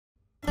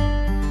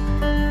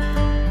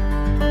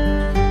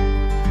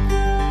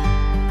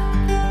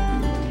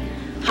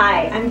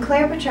Hi, I'm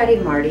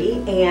Petretti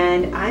Marti,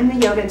 and I'm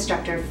the yoga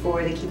instructor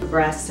for the Keep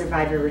Abreast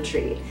Survivor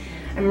Retreat.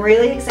 I'm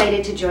really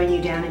excited to join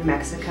you down in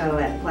Mexico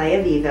at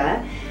Playa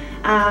Viva.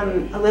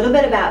 A little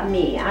bit about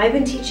me. I've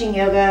been teaching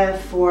yoga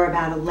for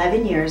about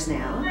 11 years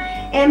now,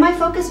 and my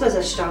focus was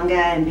Ashtanga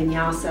and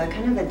Vinyasa,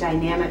 kind of a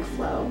dynamic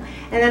flow.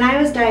 And then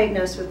I was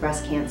diagnosed with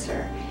breast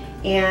cancer,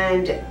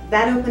 and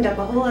that opened up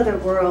a whole other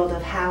world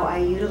of how I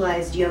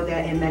utilized yoga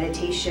and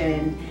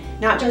meditation,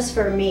 not just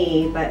for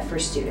me, but for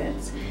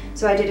students.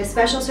 So I did a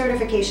special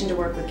certification to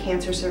work with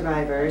cancer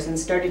survivors and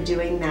started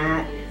doing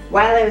that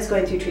while I was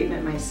going through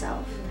treatment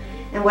myself.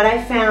 And what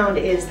I found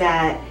is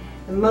that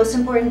the most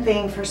important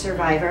thing for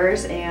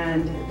survivors,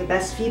 and the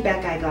best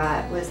feedback I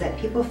got, was that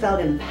people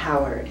felt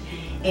empowered.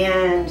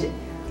 And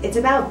it's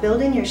about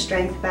building your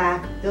strength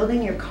back,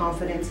 building your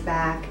confidence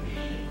back,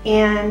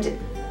 and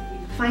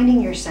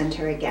finding your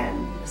center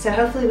again. So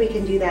hopefully we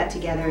can do that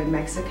together in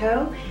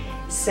Mexico.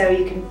 So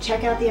you can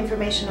check out the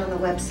information on the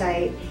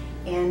website,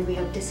 and we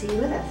hope to see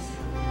you with us.